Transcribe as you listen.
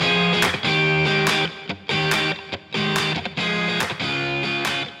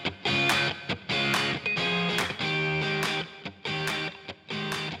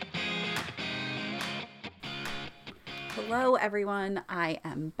Hello, everyone. I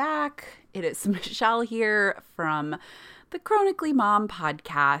am back. It is Michelle here from the Chronically Mom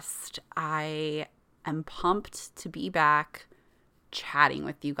podcast. I am pumped to be back chatting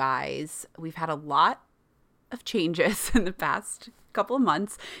with you guys. We've had a lot of changes in the past couple of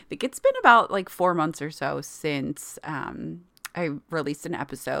months. I think it's been about like 4 months or so since I released an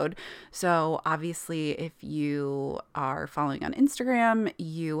episode. So obviously, if you are following on Instagram,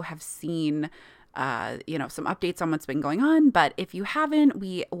 you have seen some updates on what's been going on. But if you haven't,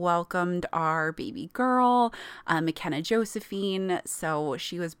 we welcomed our baby girl, McKenna Josephine. So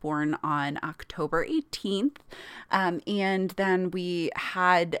she was born on October 18th. And then we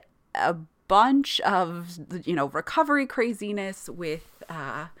had a bunch of, recovery craziness with,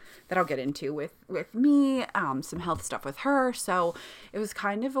 that I'll get into with me, some health stuff with her. So it was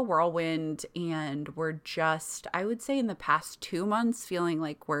kind of a whirlwind, and we're just, I would say in the past 2 months, feeling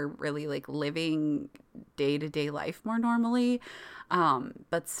like we're really like living day-to-day life more normally.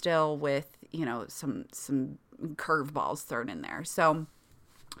 But still with, some curveballs thrown in there. So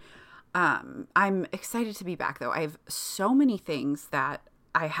I'm excited to be back though. I have so many things that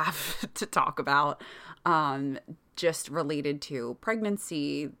I have to talk about, just related to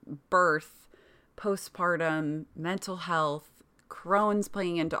pregnancy, birth, postpartum, mental health, Crohn's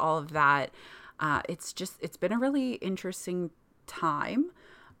playing into all of that. It's been a really interesting time.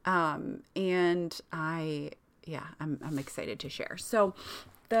 And I'm excited to share. So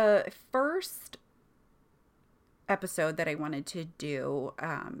the first episode that I wanted to do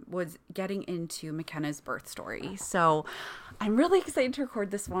was getting into McKenna's birth story. So I'm really excited to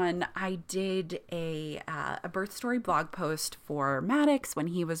record this one. I did a birth story blog post for Maddox when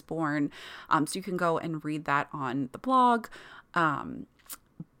he was born. So you can go and read that on the blog.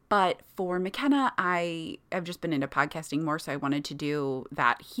 But for McKenna, I have just been into podcasting more, so I wanted to do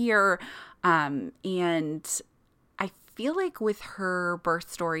that here. And I feel like with her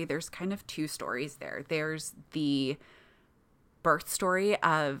birth story, there's kind of two stories there. There's the birth story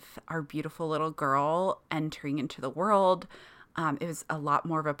of our beautiful little girl entering into the world. It was a lot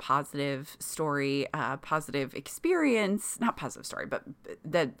more of a positive story, positive experience, not positive story, but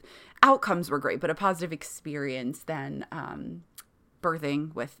the outcomes were great, but a positive experience than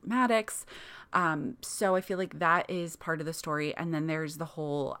birthing with Maddox. So I feel like that is part of the story. And then there's the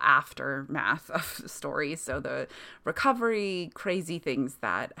whole aftermath of the story. So the recovery, crazy things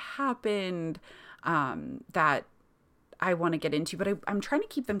that happened, that I want to get into, but I'm trying to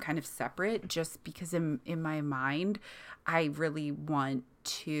keep them kind of separate just because in my mind, I really want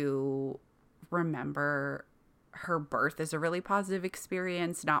to remember her birth as a really positive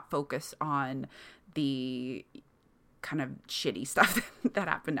experience, not focus on the kind of shitty stuff that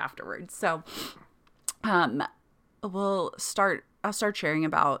happened afterwards. So I'll start sharing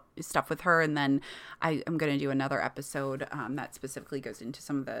about stuff with her, and then I am going to do another episode that specifically goes into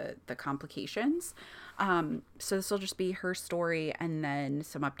some of the complications. So this will just be her story and then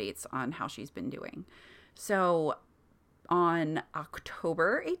some updates on how she's been doing. So on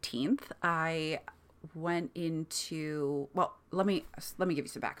October 18th, I went into, well, let me give you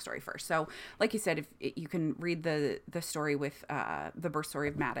some backstory first. So like you said, if you can read the story with the birth story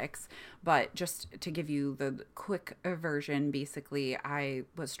of Maddox, but just to give you the quick version, basically I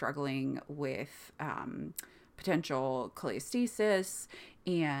was struggling with potential cholestasis,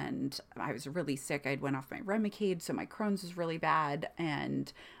 and I was really sick. I'd went off my Remicade, so my Crohn's was really bad,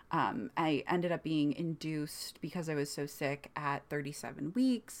 and I ended up being induced because I was so sick at 37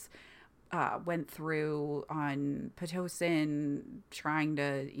 weeks. Went through on Pitocin, trying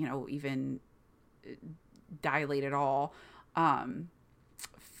to, even dilate at all,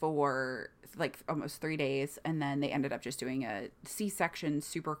 for like almost 3 days. And then they ended up just doing a C-section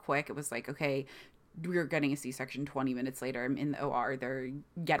super quick. It was like, okay, we were getting a C-section 20 minutes later. I'm in the OR. They're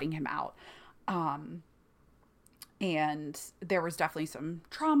getting him out. And there was definitely some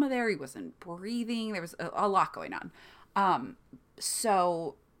trauma there. He wasn't breathing. There was a lot going on.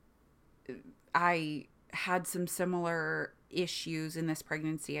 So I had some similar issues in this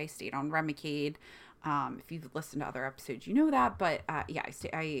pregnancy. I stayed on Remicade. If you've listened to other episodes, you know that. But I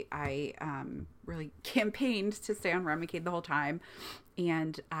really campaigned to stay on Remicade the whole time,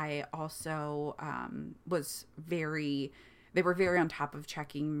 and I also they were very on top of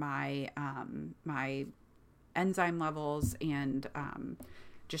checking my my enzyme levels and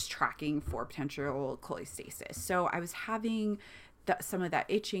just tracking for potential cholestasis. So I was having some of that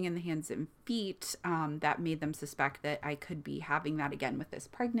itching in the hands and feet that made them suspect that I could be having that again with this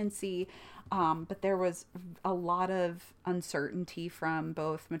pregnancy. But there was a lot of uncertainty from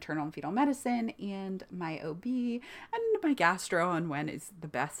both maternal and fetal medicine and my OB and my gastro on when is the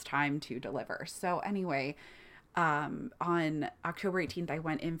best time to deliver. So anyway, On October 18th, I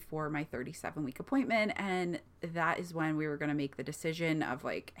went in for my 37-week appointment, and that is when we were going to make the decision of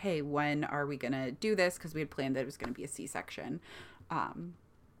like, hey, when are we going to do this? Because we had planned that it was going to be a C-section,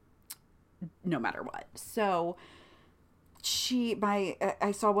 no matter what. So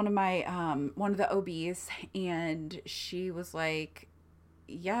I saw one of the OBs, and she was like,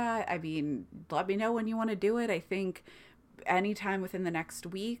 yeah, I mean, let me know when you want to do it. I think anytime within the next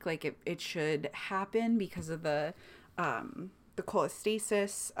week, like it should happen because of the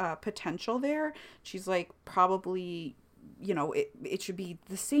cholestasis potential there. She's like, probably, it should be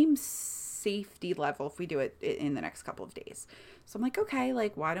the same safety level if we do it in the next couple of days. So I'm like, okay,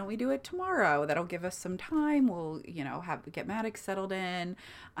 like, why don't we do it tomorrow? That'll give us some time. We'll, get Maddox settled in,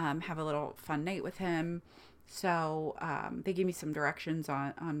 have a little fun night with him. So they gave me some directions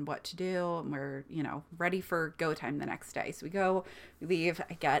on what to do, and we're, ready for go time the next day. So we leave,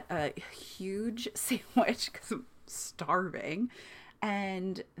 I get a huge sandwich because I'm starving.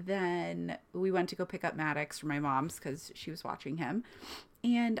 And then we went to go pick up Maddox from my mom's because she was watching him.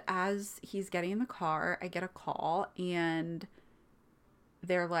 And as he's getting in the car, I get a call, and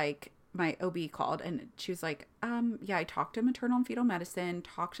they're like, my OB called, and she was like, yeah, I talked to maternal and fetal medicine,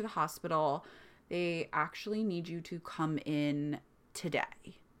 talked to the hospital. They actually need you to come in today.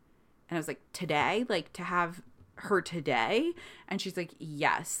 And I was like, today? Like, to have her today? And she's like,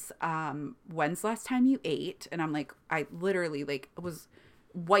 yes. When's the last time you ate? And I'm like, I literally like was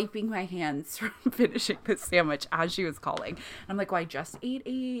wiping my hands from finishing this sandwich as she was calling. And I'm like, well, I just ate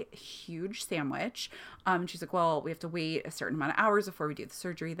a huge sandwich. She's like, well, we have to wait a certain amount of hours before we do the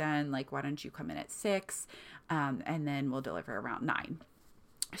surgery then. Like, why don't you come in at 6? And then we'll deliver around 9.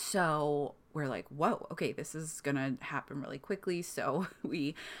 So we're like, whoa, okay, this is going to happen really quickly. So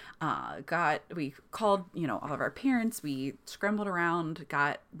we called, all of our parents. We scrambled around,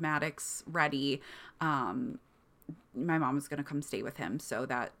 got Maddox ready. My mom was going to come stay with him. So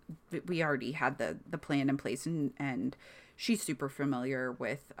that we already had the plan in place, and she's super familiar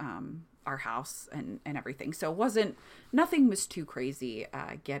with, our house and everything. So nothing was too crazy,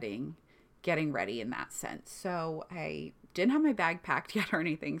 getting ready in that sense. So I didn't have my bag packed yet or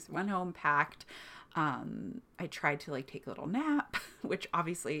anything. So went home, packed. I tried to like take a little nap, which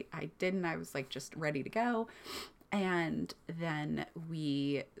obviously I didn't. I was like just ready to go. And then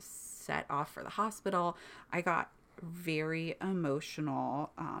we set off for the hospital. I got very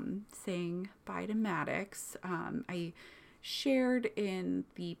emotional, saying bye to Maddox. I shared in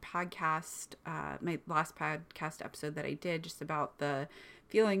the podcast, my last podcast episode that I did, just about the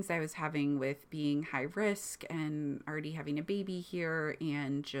feelings I was having with being high risk and already having a baby here,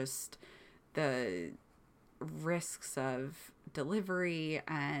 and just the risks of delivery.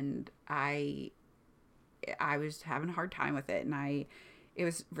 And I was having a hard time with it, and it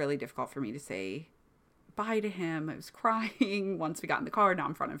was really difficult for me to say bye to him. I was crying once we got in the car, now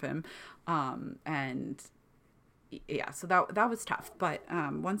in front of him. And yeah, so that was tough. But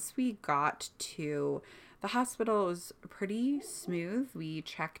once we got to the hospital, it was pretty smooth. We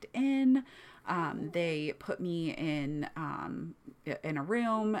checked in. They put me in a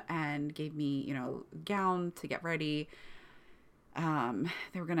room and gave me, gown to get ready.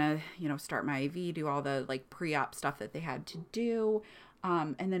 They were gonna, start my IV, do all the like pre-op stuff that they had to do.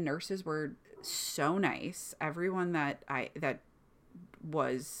 And the nurses were so nice. Everyone that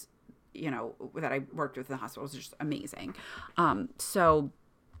was, that I worked with in the hospital was just amazing. So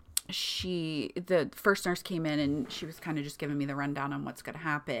the first nurse came in, and she was kind of just giving me the rundown on what's going to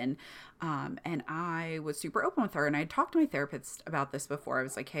happen. And I was super open with her, and I talked to my therapist about this before. I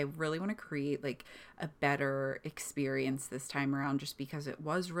was like, hey, I really want to create like a better experience this time around, just because it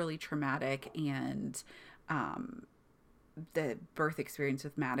was really traumatic. And, the birth experience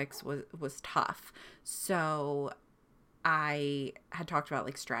with Maddox was tough. So I had talked about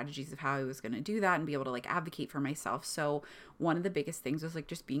like strategies of how I was going to do that and be able to like advocate for myself. So one of the biggest things was like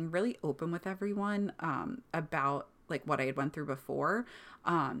just being really open with everyone, about like what I had went through before.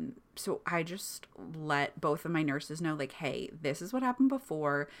 So I just let both of my nurses know, like, hey, this is what happened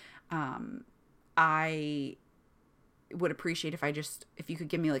before. I would appreciate if you could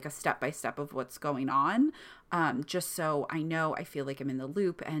give me like a step-by-step of what's going on, just so I know, I feel like I'm in the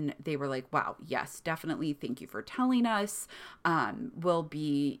loop. And they were like, wow, yes, definitely, thank you for telling us. We'll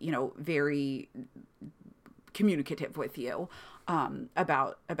be, very communicative with you,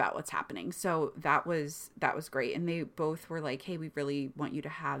 about what's happening. So that was great. And they both were like, hey, we really want you to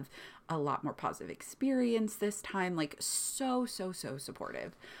have a lot more positive experience this time. Like, so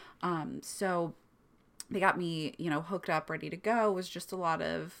supportive. So they got me, hooked up, ready to go. It was just a lot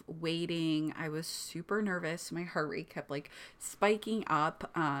of waiting. I was super nervous. My heart rate kept like spiking up.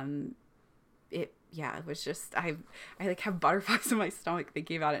 It yeah, it was just, I like have butterflies in my stomach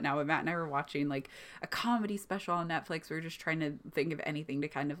thinking about it now. But Matt and I were watching like a comedy special on Netflix. We were just trying to think of anything to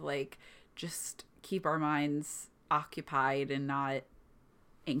kind of like just keep our minds occupied and not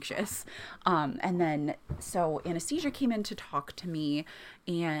anxious. And then so anesthesia came in to talk to me,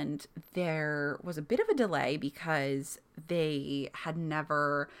 and there was a bit of a delay because they had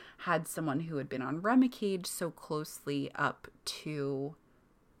never had someone who had been on Remicade so closely up to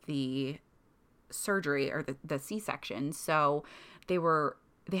the surgery or the C-section. So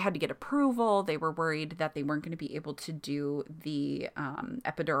they had to get approval. They were worried that they weren't going to be able to do the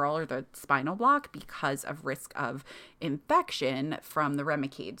epidural or the spinal block because of risk of infection from the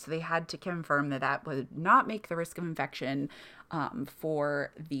Remicade. So they had to confirm that that would not make the risk of infection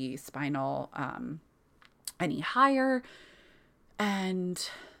for the spinal any higher. And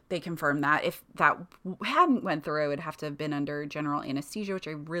they confirmed that if that hadn't went through, it would have to have been under general anesthesia, which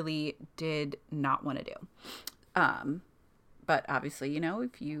I really did not want to do. But obviously,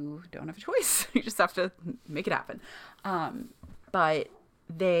 if you don't have a choice, you just have to make it happen. But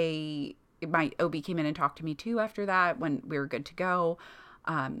my OB came in and talked to me too after that when we were good to go.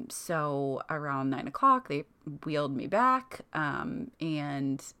 So around 9:00, they wheeled me back. And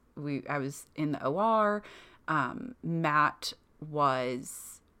I was in the OR. Matt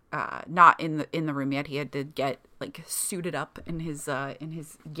was not in the room yet. He had to get like suited up in his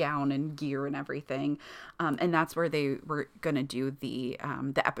gown and gear and everything, and that's where they were gonna do the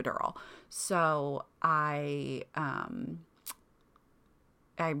epidural. So I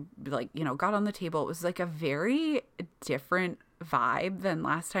like got on the table. It was like a very different vibe than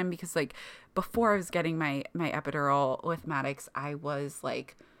last time because like before I was getting my epidural with Maddox, I was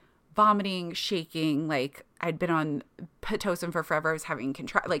like vomiting, shaking, like I'd been on Pitocin for forever. I was having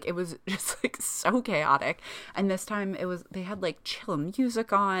like it was just like so chaotic. And this time they had like chill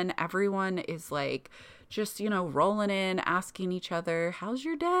music on. Everyone is like just, rolling in, asking each other, how's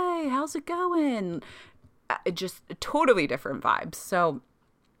your day? How's it going? Just totally different vibes. So,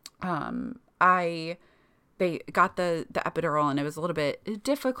 they got the epidural, and it was a little bit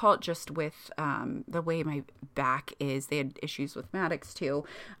difficult just with the way my back is. They had issues with Maddox too.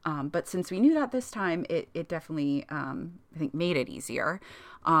 But since we knew that this time, it definitely, I think, made it easier.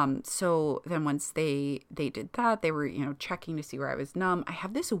 So then once they did that, they were, checking to see where I was numb. I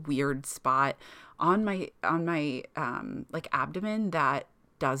have this weird spot on my like abdomen that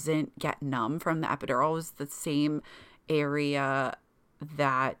doesn't get numb from the epidural. It was the same area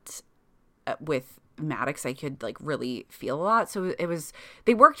that with Maddox I could like really feel a lot. So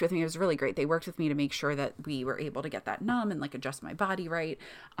they worked with me. It was really great. They worked with me to make sure that we were able to get that numb and like adjust my body right.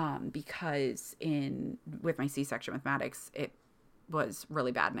 Because with my C-section with Maddox, it was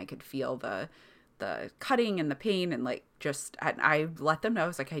really bad and I could feel the cutting and the pain and like just, I let them know. I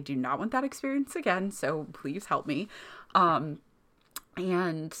was like, I do not want that experience again. So please help me. And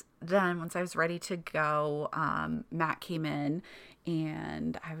then once I was ready to go, Matt came in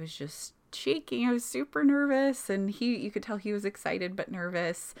and I was just shaking. I was super nervous, and you could tell he was excited but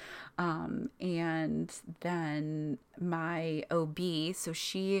nervous. And then my OB, so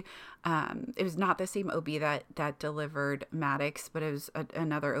she, it was not the same OB that delivered Maddox, but it was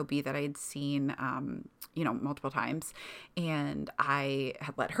another OB that I had seen, multiple times. And I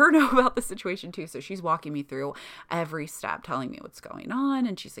had let her know about the situation too. So she's walking me through every step, telling me what's going on.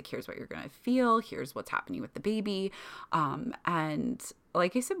 And she's like, here's what you're going to feel. Here's what's happening with the baby. And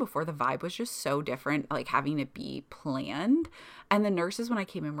like I said before, the vibe was just so different, like having it be planned. And the nurses, when I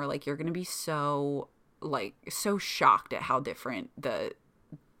came in, were like, you're going to be so shocked at how different the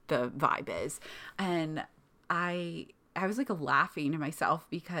vibe is. And I was like laughing to myself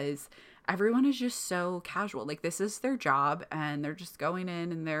because everyone is just so casual. Like this is their job and they're just going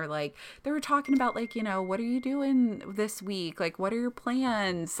in and they were talking about like, what are you doing this week? Like, what are your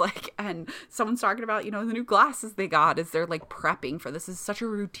plans? Like, and someone's talking about, the new glasses they got as they're like prepping for this. Is such a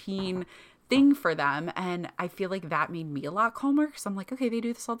routine thing for them. And I feel like that made me a lot calmer because I'm like, okay, they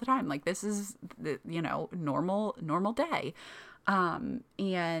do this all the time. Like this is the, normal day.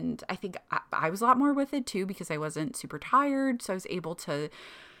 And I think I was a lot more with it too because I wasn't super tired. So I was able to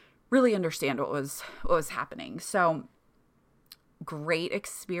really understand what was happening. So great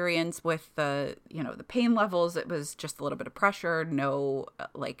experience with the pain levels. It was just a little bit of pressure, no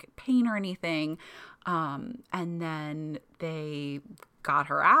like pain or anything. And then they got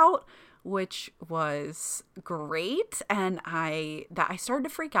her out, which was great. And I started to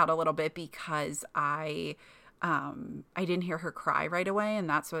freak out a little bit because I didn't hear her cry right away. And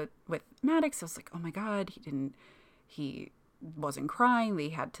that's what with Maddox, I was like, oh my God, he wasn't crying. They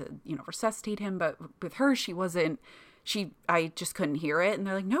had to, resuscitate him. But with her, she wasn't I just couldn't hear it. And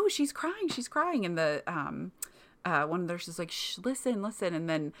they're like, no, she's crying. She's crying. And the, one of the nurses is like, shh, listen. And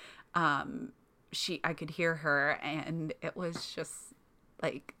then, I could hear her, and it was just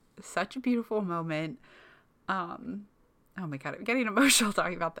like such a beautiful moment. Oh my God, I'm getting emotional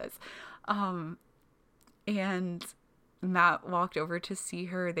talking about this. And Matt walked over to see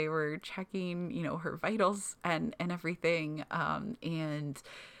her. They were checking, her vitals and everything. And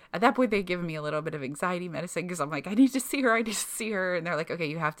at that point, they'd given me a little bit of anxiety medicine because I'm like, I need to see her. And they're like, okay,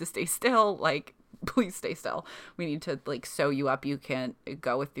 you have to stay still. Like, please stay still. We need to like sew you up. You can't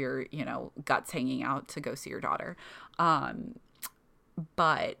go with your, guts hanging out to go see your daughter.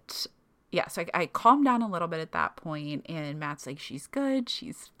 But yeah, so I calmed down a little bit at that point, and Matt's like, she's good,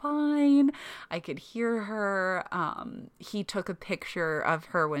 she's fine. I could hear her. He took a picture of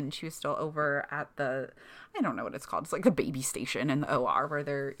her when she was still over at I don't know what it's called. It's like the baby station in the OR where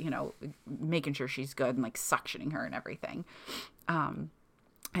they're, making sure she's good and like suctioning her and everything.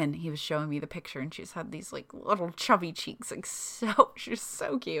 And he was showing me the picture, and she's had these like little chubby cheeks, like she's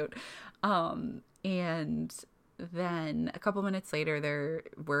so cute. And then a couple minutes later,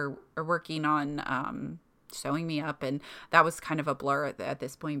 we're working on sewing me up, and that was kind of a blur at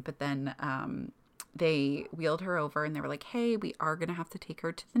this point. But then they wheeled her over, and they were like, hey, we are going to have to take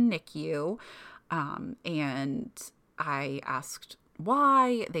her to the NICU. And I asked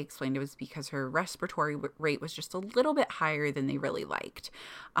why. They explained it was because her respiratory rate was just a little bit higher than they really liked.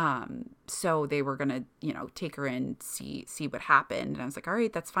 So they were going to, take her in, see what happened. And I was like, all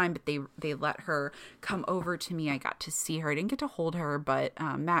right, that's fine. But they let her come over to me. I got to see her. I didn't get to hold her, but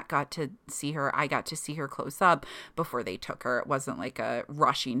Matt got to see her. I got to see her close up before they took her. It wasn't like a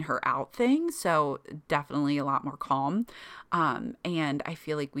rushing her out thing. So definitely a lot more calm. And I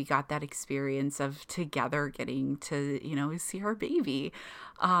feel like we got that experience of together getting to, see her baby.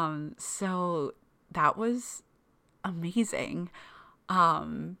 So that was amazing.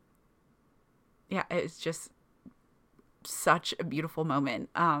 Yeah, it's just such a beautiful moment.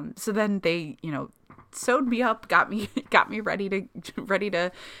 So then they, sewed me up, got me ready to,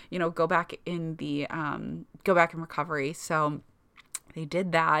 go back in recovery. So they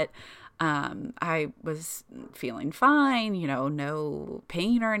did that. I was feeling fine, no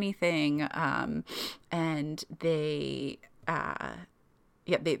pain or anything. And they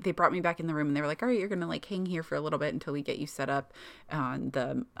brought me back in the room, and they were like, all right, you're going to like hang here for a little bit until we get you set up on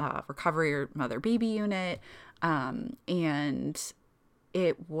the recovery or mother baby unit. And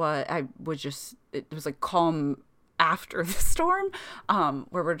it was like calm after the storm,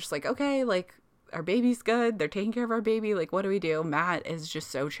 where we're just like, okay, like, our baby's good. They're taking care of our baby. Like, what do we do? Matt is just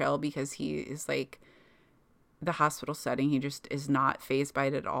so chill because he is like the hospital setting. He just is not fazed by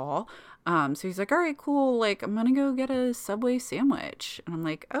it at all. So he's like, all right, cool. Like, I'm going to go get a Subway sandwich. And I'm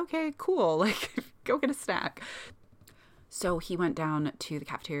like, okay, cool. Like, go get a snack. So he went down to the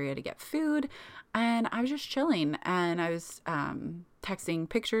cafeteria to get food, and I was just chilling, and I was texting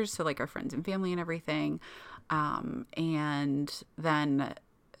pictures to like our friends and family and everything. And then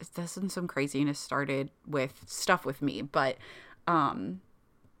some craziness started with stuff with me, but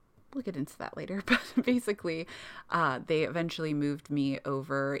we'll get into that later. But basically, they eventually moved me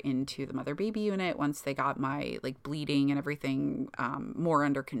over into the mother baby unit once they got my like bleeding and everything more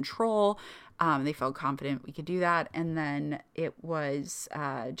under control. They felt confident we could do that, and then it was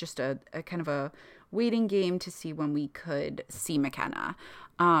just a kind of a waiting game to see when we could see McKenna.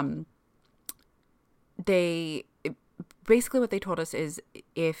 Basically what they told us is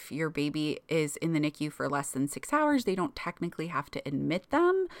if your baby is in the NICU for less than 6 hours, they don't technically have to admit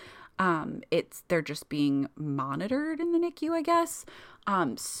them. They're just being monitored in the NICU, I guess.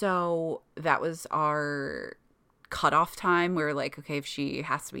 So that was our cutoff time. We were like, okay, if she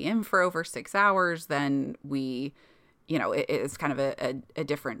has to be in for over 6 hours, then we, it's kind of a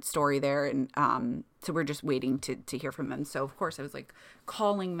different story there. And so we're just waiting to hear from them. So of course I was like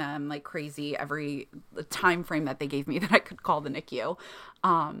calling them like crazy every time frame that they gave me that I could call the NICU.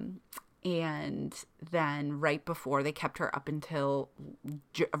 And then right before, they kept her up until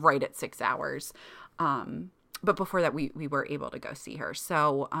right at 6 hours. But before that, we were able to go see her.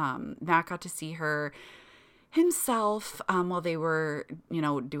 So Matt got to see her himself while they were,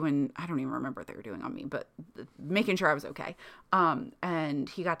 doing, I don't even remember what they were doing on me, but making sure I was okay. And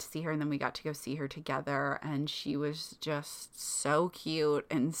he got to see her, and then we got to go see her together, and she was just so cute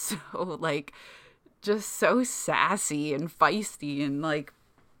and so like just so sassy and feisty, and like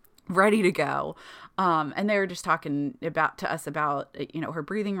ready to go. And they were just talking to us about, her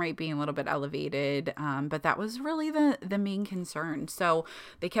breathing rate being a little bit elevated. But that was really the main concern. So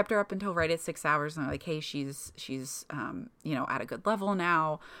they kept her up until right at 6 hours, and they're like, hey, she's at a good level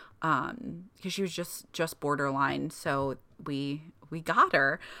now. Cause she was just borderline. So we got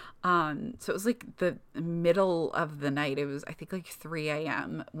her. So it was like the middle of the night. It was, I think, like 3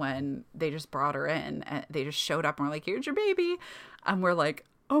 a.m. when they just brought her in, and they just showed up and were like, here's your baby. And we're like,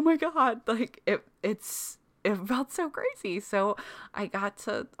 oh my God, like it felt so crazy. So I got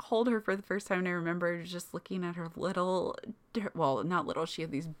to hold her for the first time, and I remember just looking at her well, not little, she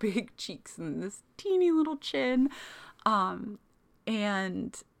had these big cheeks and this teeny little chin. And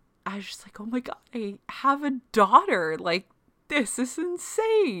I was just like, oh my God, I have a daughter. Like, this is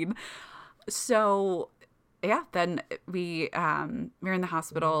insane. So yeah, then we were in the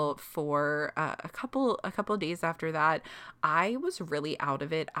hospital for a couple of days after that. I was really out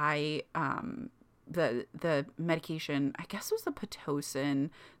of it. The medication, I guess, was the Pitocin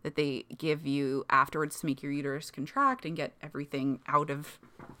that they give you afterwards to make your uterus contract and get everything out of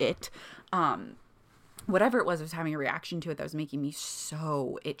it. Whatever it was having a reaction to it that was making me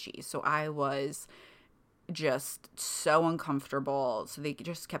so itchy. So I was just so uncomfortable. So they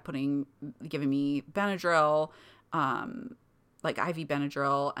just kept giving me Benadryl, like IV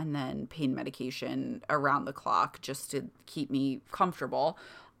Benadryl, and then pain medication around the clock just to keep me comfortable.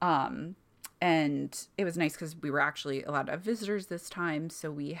 And it was nice because we were actually allowed to have visitors this time.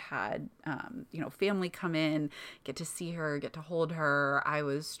 So we had, family come in, get to see her, get to hold her. I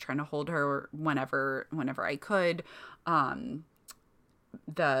was trying to hold her whenever I could.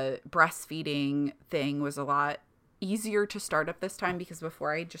 The breastfeeding thing was a lot easier to start up this time because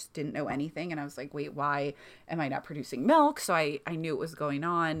before I just didn't know anything, and I was like, wait, why am I not producing milk? So I knew what was going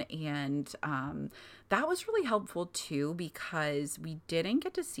on, and that was really helpful too because we didn't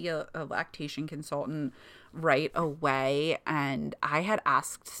get to see a lactation consultant right away, and I had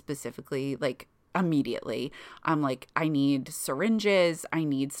asked specifically, like, immediately. I'm like, I need syringes, I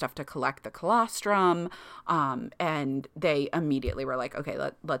need stuff to collect the colostrum, and they immediately were like, okay,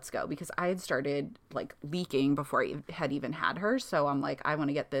 let's go, because I had started like leaking before I had even had her. So I'm like, I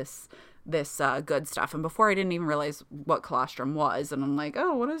want to get this good stuff. And before, I didn't even realize what colostrum was, and I'm like,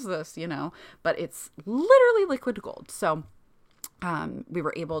 oh, what is this, but it's literally liquid gold. So we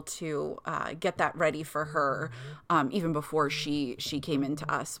were able to get that ready for her even before she came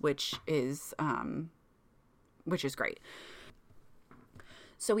into us, which is great.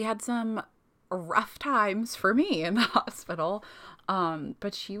 So we had some rough times for me in the hospital,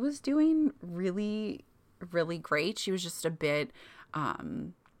 but she was doing really, really great. She was just a bit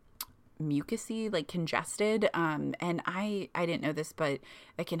mucusy, like congested, and I didn't know this, but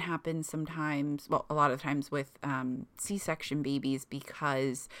it can happen sometimes, well, a lot of times with C-section babies,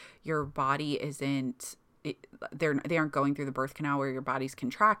 because your body they aren't going through the birth canal where your body's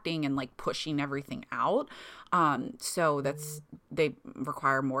contracting and like pushing everything out, so they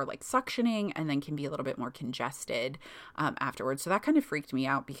require more like suctioning, and then can be a little bit more congested afterwards. So that kind of freaked me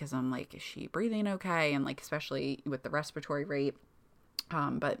out because I'm like, is she breathing okay? And like, especially with the respiratory rate.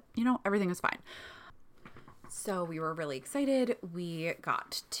 But everything was fine. So we were really excited. We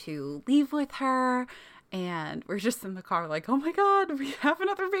got to leave with her, and we're just in the car like, oh my God, we have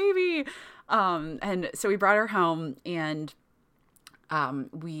another baby. And so we brought her home, and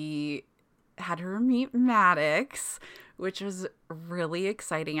we had her meet Maddox, which was really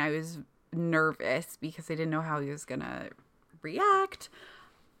exciting. I was nervous because I didn't know how he was gonna react,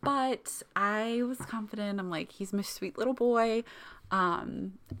 but I was confident. I'm like, he's my sweet little boy.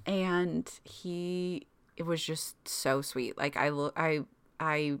 And it was just so sweet. Like, I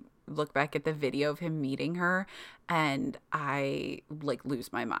look back at the video of him meeting her, and I like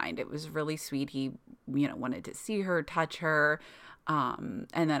lose my mind. It was really sweet. He, wanted to see her, touch her. And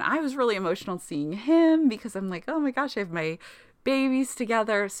then I was really emotional seeing him because I'm like, oh my gosh, I have my babies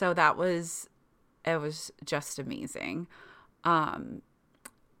together. So it was just amazing.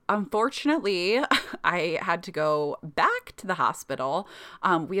 Unfortunately, I had to go back to the hospital.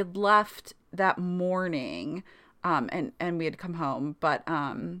 We had left that morning, and we had come home, but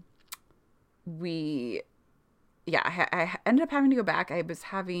I ended up having to go back. I was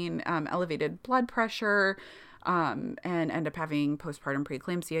having elevated blood pressure, and ended up having postpartum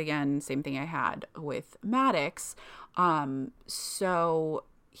preeclampsia again. Same thing I had with Maddox. So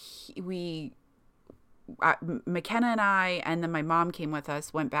McKenna and I, and then my mom came with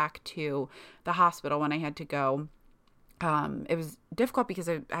us, went back to the hospital when I had to go. It was difficult because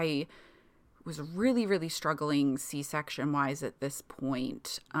I was really, really struggling C-section wise at this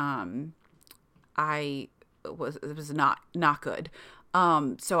point. It was not good.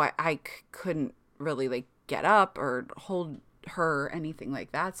 So I couldn't really like get up or hold her, anything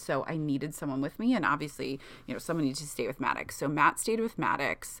like that. So I needed someone with me. And obviously, someone needed to stay with Maddox. So Matt stayed with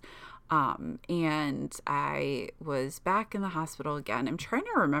Maddox. And I was back in the hospital again. I'm trying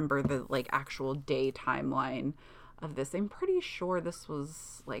to remember the like actual day timeline of this. I'm pretty sure this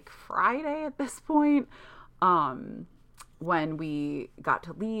was like Friday at this point. When we got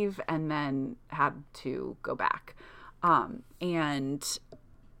to leave and then had to go back. And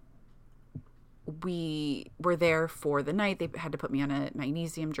we were there for the night. They had to put me on a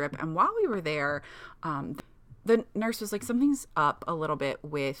magnesium drip. And while we were there, the nurse was like, something's up a little bit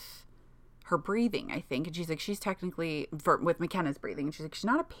with her breathing, I think. And she's like, she's technically, with McKenna's breathing, and she's like, she's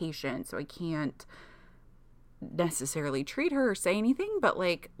not a patient, so I can't necessarily treat her or say anything, but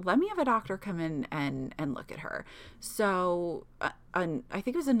like, let me have a doctor come in and look at her. So I think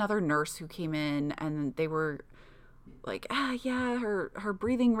it was another nurse who came in, and they were like, yeah, her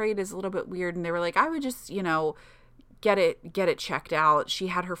breathing rate is a little bit weird. And they were like, I would just, get it checked out. She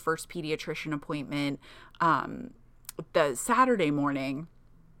had her first pediatrician appointment the Saturday morning.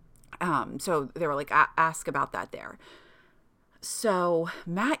 So they were like, ask about that there. So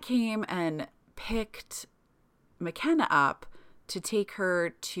Matt came and picked McKenna up to take her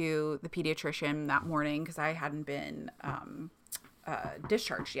to the pediatrician that morning because I hadn't been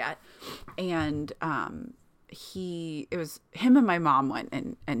discharged yet. And it was him and my mom went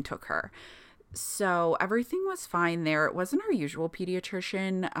and took her. So everything was fine there. It wasn't our usual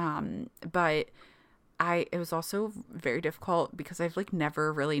pediatrician, but it was also very difficult because I've like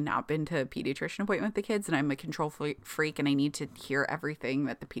never really not been to a pediatrician appointment with the kids, and I'm a control freak and I need to hear everything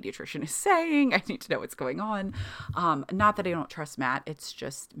that the pediatrician is saying. I need to know what's going on. Not that I don't trust Matt. It's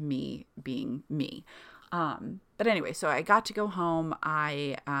just me being me. But anyway, so I got to go home.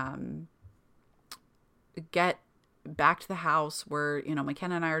 I get back to the house where,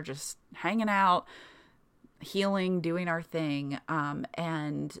 McKenna and I are just hanging out, healing, doing our thing.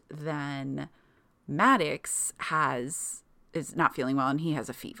 And then Maddox is not feeling well and he has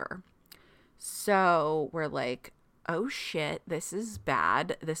a fever. So we're like, oh shit, this is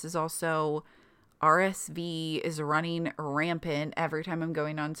bad. This is also RSV is running rampant. Every time I'm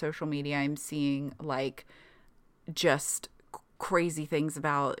going on social media, I'm seeing like just crazy things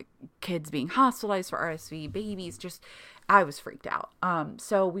about kids being hospitalized for RSV, babies. Just, I was freaked out.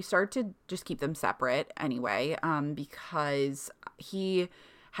 So we started to just keep them separate anyway, because he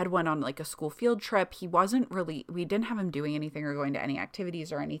had went on like a school field trip. We didn't have him doing anything or going to any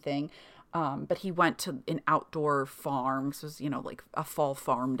activities or anything. But he went to an outdoor farm. This was, like a fall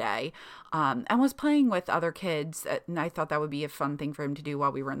farm day, and was playing with other kids. And I thought that would be a fun thing for him to do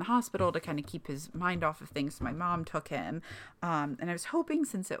while we were in the hospital to kind of keep his mind off of things. So my mom took him. And I was hoping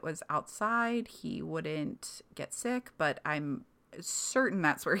since it was outside, he wouldn't get sick, but I'm certain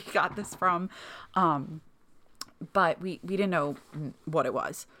that's where he got this from. But we didn't know what it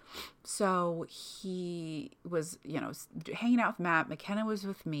was. So he was, hanging out with Matt. McKenna was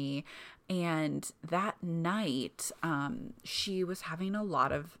with me. And that night, she was having a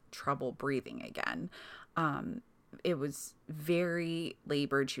lot of trouble breathing again. It was very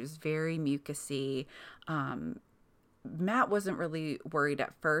labored. She was very mucusy. Matt wasn't really worried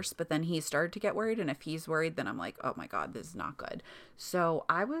at first, but then he started to get worried. And if he's worried, then I'm like, oh my God, this is not good. So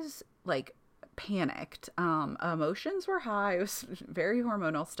I was like, panicked. Emotions were high. It was very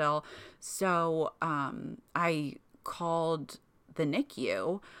hormonal still. So I called the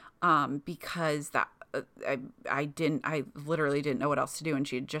NICU because I literally didn't know what else to do, and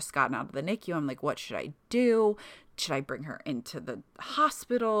she had just gotten out of the NICU. I'm like, what should I do? Should I bring her into the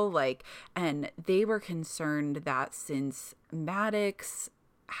hospital? And they were concerned that since Maddox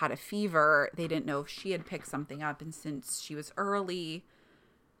had a fever, they didn't know if she had picked something up, and since she was early,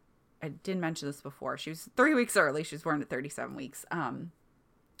 I didn't mention this before, she was 3 weeks early. She was born at 37 weeks.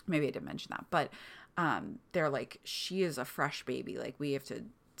 Maybe I didn't mention that, but they're like, she is a fresh baby. Like, we have to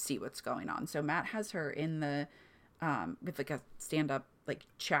see what's going on. So Matt has her in the, with like a stand up like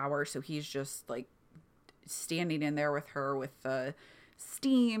shower. So he's just like standing in there with her with the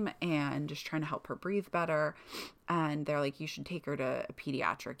steam and just trying to help her breathe better. And they're like, you should take her to a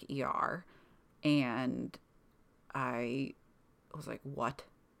pediatric ER. And I was like, what?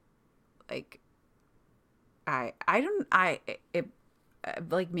 Like, it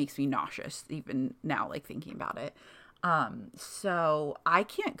like makes me nauseous even now, like thinking about it. So I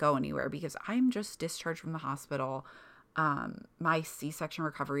can't go anywhere because I'm just discharged from the hospital. My C-section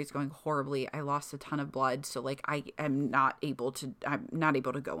recovery is going horribly. I lost a ton of blood. So like, I'm not able to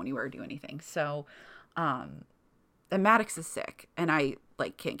go anywhere or do anything. So, and Maddox is sick and I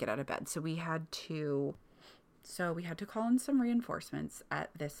like can't get out of bed. So we had to So we had to call in some reinforcements at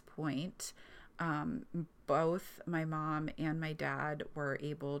this point. Both my mom and my dad were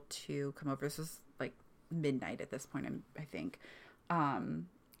able to come over. This was like midnight at this point, I think.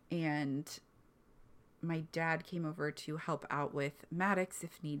 And my dad came over to help out with Maddox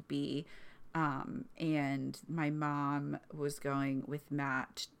if need be. And my mom was going with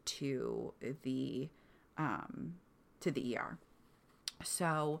Matt to the ER.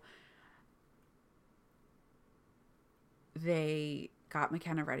 So they got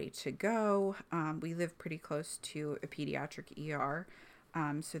McKenna ready to go. We live pretty close to a pediatric ER.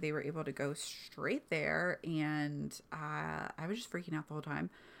 So they were able to go straight there, and I was just freaking out the whole time.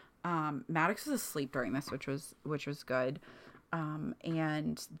 Maddox was asleep during this, which was good.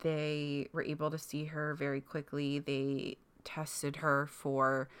 And they were able to see her very quickly. They tested her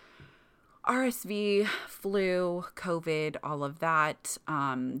for RSV, flu, COVID, all of that.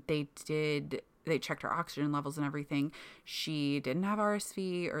 They checked her oxygen levels and everything. She didn't have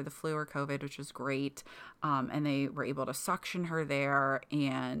RSV or the flu or COVID, which was great. And they were able to suction her there,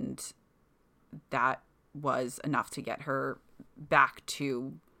 and that was enough to get her back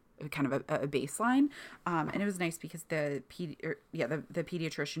to kind of a baseline. And it was nice because the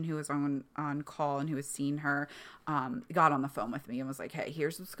pediatrician who was on call and who was seeing her got on the phone with me and was like, hey,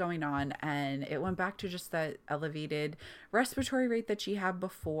 here's what's going on. And it went back to just that elevated respiratory rate that she had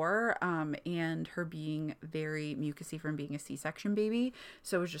before, and her being very mucousy from being a C-section baby.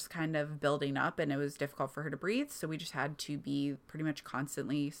 So it was just kind of building up, and it was difficult for her to breathe. So we just had to be pretty much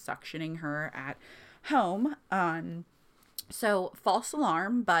constantly suctioning her at home. So false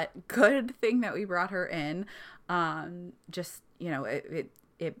alarm, but good thing that we brought her in. Just,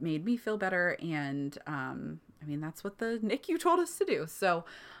 it made me feel better. And, that's what the NICU told us to do. So,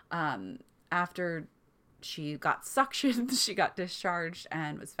 after she got suctioned, she got discharged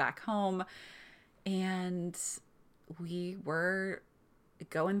and was back home, and we were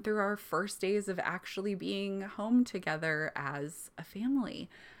going through our first days of actually being home together as a family,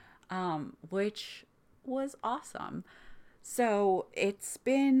 which was awesome. So it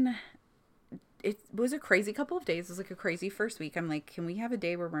was a crazy couple of days. It was like a crazy first week. I'm like, can we have a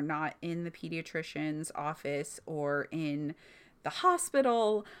day where we're not in the pediatrician's office or in the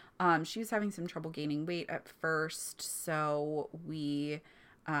hospital? She was having some trouble gaining weight at first. So we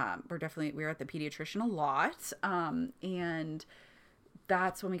were at the pediatrician a lot. And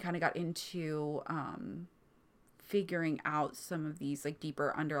that's when we kind of got into, figuring out some of these like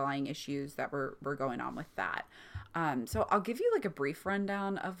deeper underlying issues that were going on with that. So I'll give you like a brief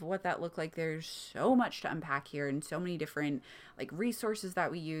rundown of what that looked like. There's so much to unpack here and so many different like resources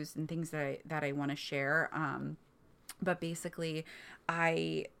that we use and things that I want to share. But basically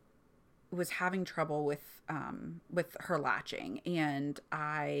I was having trouble with her latching, and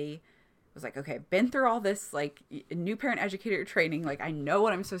I was like, okay, I've been through all this like new parent educator training. Like I know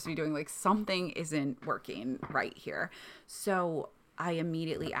what I'm supposed to be doing. Like something isn't working right here. So I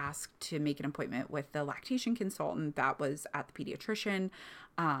immediately asked to make an appointment with the lactation consultant that was at the pediatrician.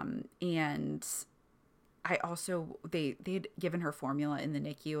 And I also, they had given her formula in the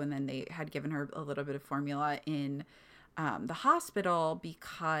NICU, and then they had given her a little bit of formula in the hospital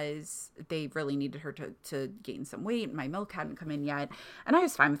because they really needed her to gain some weight. My milk hadn't come in yet. And I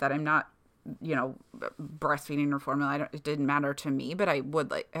was fine with that. I'm not, breastfeeding her formula. It didn't matter to me, but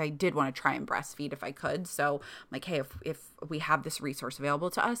I did want to try and breastfeed if I could. So I'm like, hey, if we have this resource available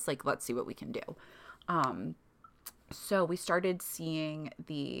to us, like, let's see what we can do. So we started seeing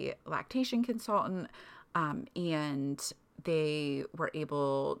the lactation consultant, and they were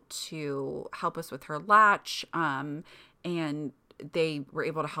able to help us with her latch, and they were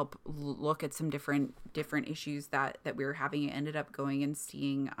able to help look at some different issues that we were having. It ended up going and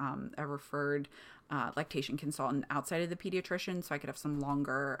seeing a referred lactation consultant outside of the pediatrician, so I could have some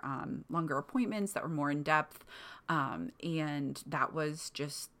longer appointments that were more in depth, and that was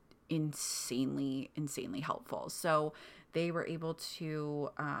just insanely helpful. So they were able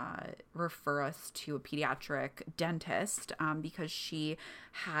to refer us to a pediatric dentist because she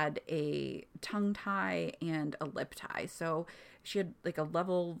had a tongue tie and a lip tie. So she had like a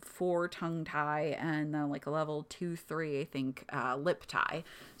level 4 tongue tie and then like a level 2, 3, I think, lip tie.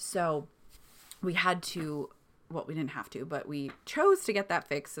 So we had to, well, we didn't have to, but we chose to get that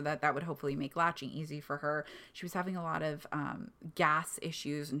fixed so that would hopefully make latching easy for her. She was having a lot of gas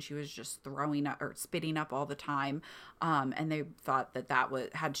issues, and she was just throwing up or spitting up all the time. And they thought that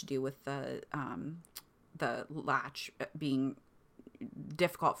had to do with the latch being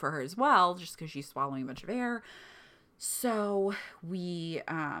difficult for her as well, just because she's swallowing a bunch of air. So we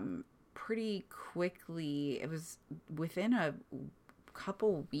pretty quickly, it was within a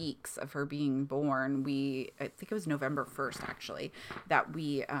couple weeks of her being born, I think it was November 1st actually, that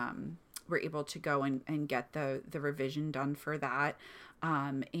we were able to go and get the revision done for that.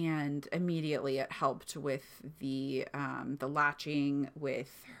 And immediately it helped with the latching,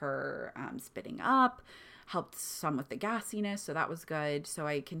 with her spitting up, helped some with the gassiness, so that was good. So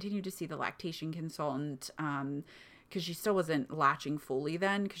I continued to see the lactation consultant because she still wasn't latching fully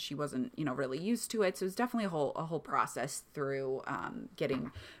then, because she wasn't, really used to it. So it was definitely a whole process through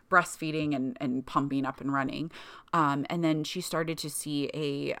getting breastfeeding and pumping up and running. And then she started to see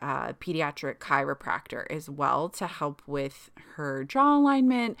a pediatric chiropractor as well to help with her jaw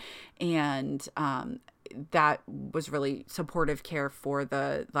alignment, and that was really supportive care for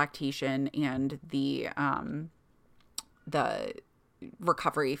the lactation and the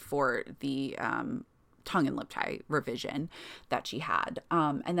recovery for the tongue and lip tie revision that she had.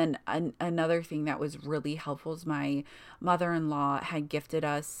 And then another thing that was really helpful is my mother-in-law had gifted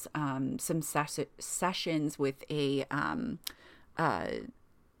us some sessions with a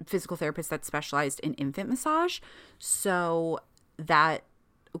physical therapist that specialized in infant massage. So that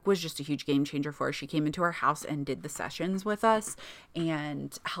was just a huge game changer for her. She came into our house and did the sessions with us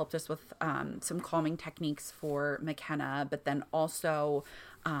and helped us with some calming techniques for McKenna, but then also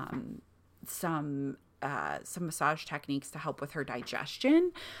some massage techniques to help with her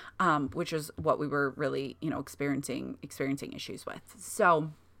digestion, which is what we were really, experiencing issues with.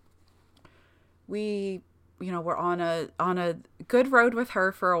 So we, we're on a good road with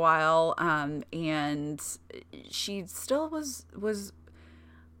her for a while. And she still was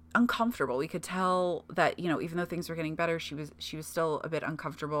uncomfortable. We could tell that, even though things were getting better, she was still a bit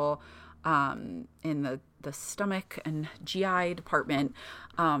uncomfortable in the stomach and GI department.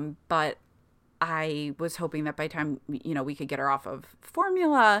 But I was hoping that by the time, we could get her off of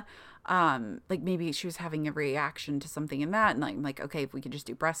formula, like maybe she was having a reaction to something in that. And like, okay, if we could just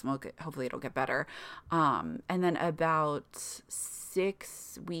do breast milk, hopefully it'll get better. And then about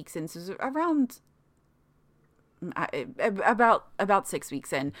 6 weeks in, so it was around about 6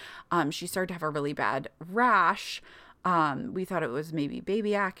 weeks in, she started to have a really bad rash. We thought it was maybe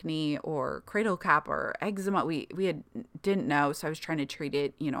baby acne or cradle cap or eczema. We didn't know. So I was trying to treat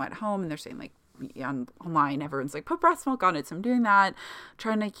it, at home, and they're saying like, online, everyone's like, put breast milk on it. So I'm doing that,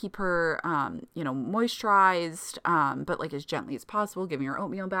 trying to keep her, moisturized, but like as gently as possible, giving her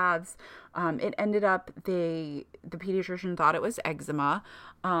oatmeal baths. It ended up, the pediatrician thought it was eczema,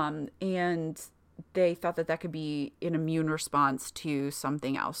 and they thought that could be an immune response to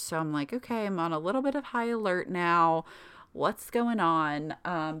something else. So I'm like, okay, I'm on a little bit of high alert now. What's going on?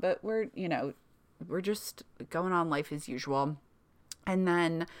 But we're just going on life as usual. And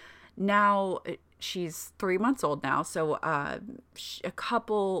then now she's 3 months old now. So a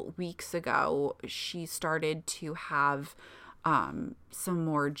couple weeks ago, she started to have some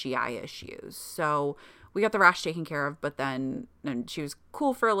more GI issues. So we got the rash taken care of, and she was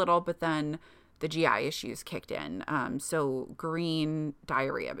cool for a little, but then the GI issues kicked in. So green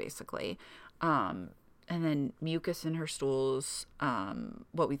diarrhea, basically. And then mucus in her stools,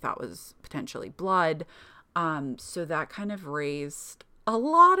 what we thought was potentially blood. So that kind of raised a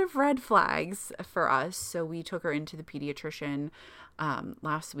lot of red flags for us. So we took her into the pediatrician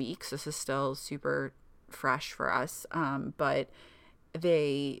last week. So this is still super fresh for us. But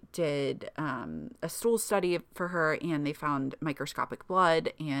they did a stool study for her, and they found microscopic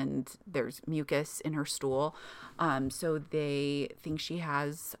blood, and there's mucus in her stool. So they think she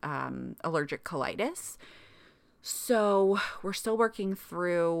has allergic colitis. So we're still working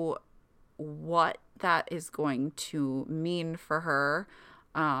through what that is going to mean for her.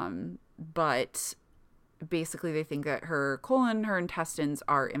 But basically they think that her colon, her intestines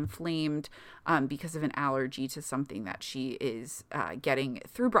are inflamed because of an allergy to something that she is getting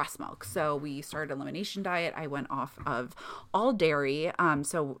through breast milk. So we started elimination diet. I went off of all dairy.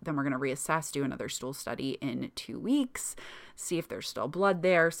 So then we're going to reassess, do another stool study in 2 weeks, see if there's still blood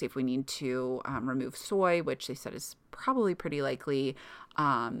there, see if we need to remove soy, which they said is probably pretty likely,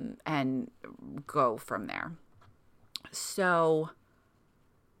 and go from there. So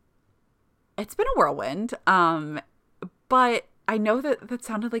it's been a whirlwind, but I know that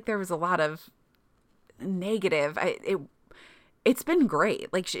sounded like there was a lot of negative. It's been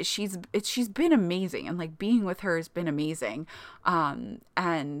great. Like she's been amazing, and like being with her has been amazing.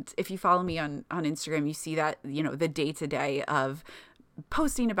 And if you follow me on Instagram, you see that, the day-to-day of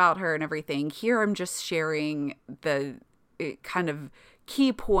posting about her and everything. Here I'm just sharing the kind of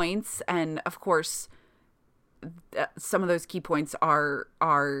key points, and of course some of those key points are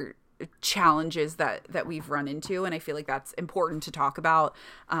challenges that we've run into, and I feel like that's important to talk about,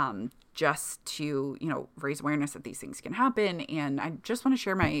 just to, raise awareness that these things can happen. And I just want to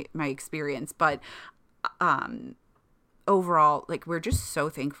share my experience. But overall, like, we're just so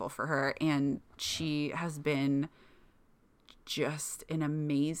thankful for her. And she has been just an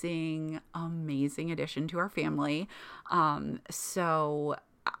amazing addition to our family. So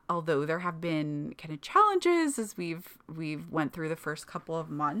although there have been kind of challenges as we've went through the first couple of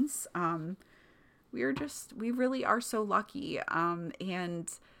months, we really are so lucky. And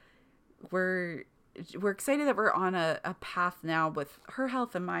we're excited that we're on a path now with her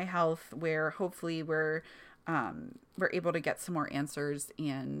health and my health, where hopefully we're able to get some more answers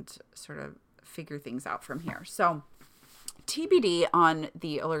and sort of figure things out from here. So TBD on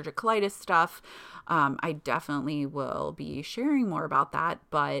the allergic colitis stuff. I definitely will be sharing more about that,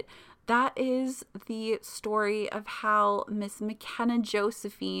 but that is the story of how Miss McKenna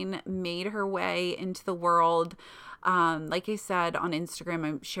Josephine made her way into the world. Like I said, on Instagram,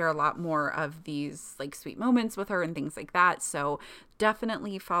 I share a lot more of these like sweet moments with her and things like that. So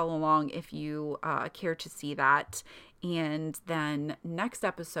definitely follow along if you care to see that. And then next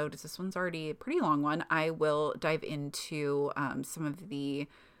episode, this one's already a pretty long one, I will dive into some of the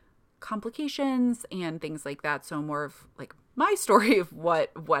complications and things like that. So more of like my story of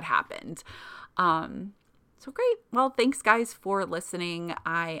what happened. So great. Well, thanks guys for listening.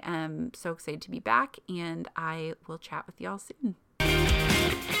 I am so excited to be back, and I will chat with y'all soon.